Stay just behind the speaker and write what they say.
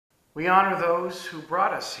We honor those who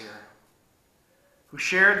brought us here, who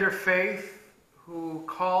shared their faith, who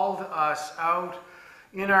called us out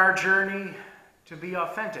in our journey to be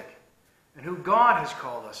authentic, and who God has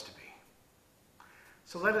called us to be.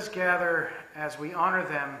 So let us gather as we honor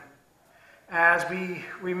them, as we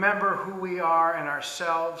remember who we are and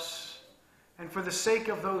ourselves, and for the sake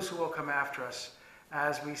of those who will come after us,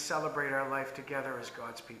 as we celebrate our life together as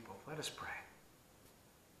God's people. Let us pray.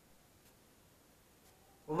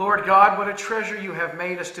 Lord God, what a treasure you have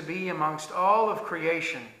made us to be amongst all of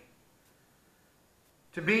creation,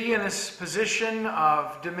 to be in this position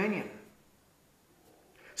of dominion,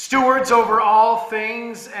 stewards over all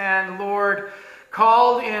things, and Lord,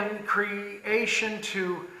 called in creation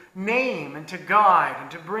to name and to guide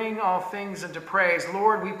and to bring all things into praise.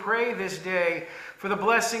 Lord, we pray this day for the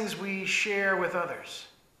blessings we share with others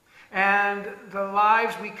and the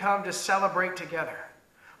lives we come to celebrate together.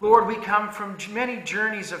 Lord, we come from many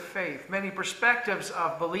journeys of faith, many perspectives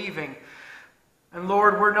of believing. And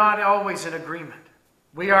Lord, we're not always in agreement.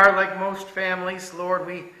 We are like most families, Lord,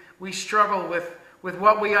 we struggle with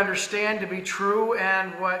what we understand to be true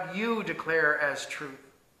and what you declare as truth.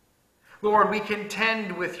 Lord, we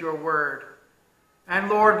contend with your word. And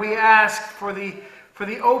Lord, we ask for the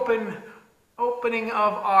opening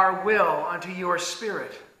of our will unto your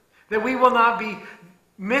Spirit, that we will not be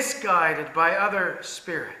misguided by other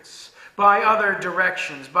spirits, by other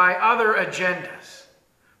directions, by other agendas,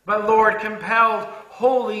 but Lord, compelled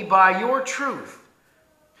wholly by your truth.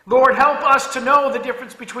 Lord, help us to know the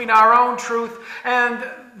difference between our own truth and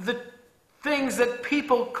the things that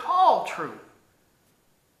people call truth.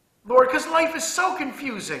 Lord, because life is so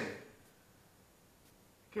confusing.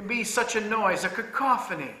 It can be such a noise, a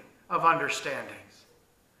cacophony of understandings.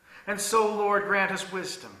 And so, Lord, grant us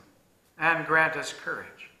wisdom and grant us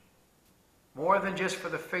courage. More than just for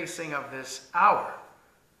the facing of this hour,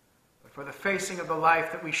 but for the facing of the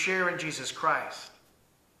life that we share in Jesus Christ.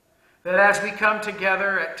 That as we come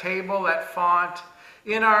together at table, at font,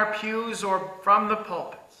 in our pews, or from the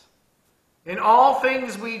pulpits, in all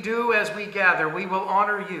things we do as we gather, we will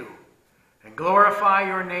honor you and glorify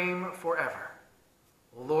your name forever.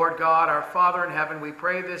 O Lord God, our Father in heaven, we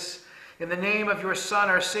pray this in the name of your Son,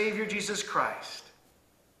 our Savior, Jesus Christ.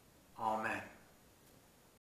 Amen.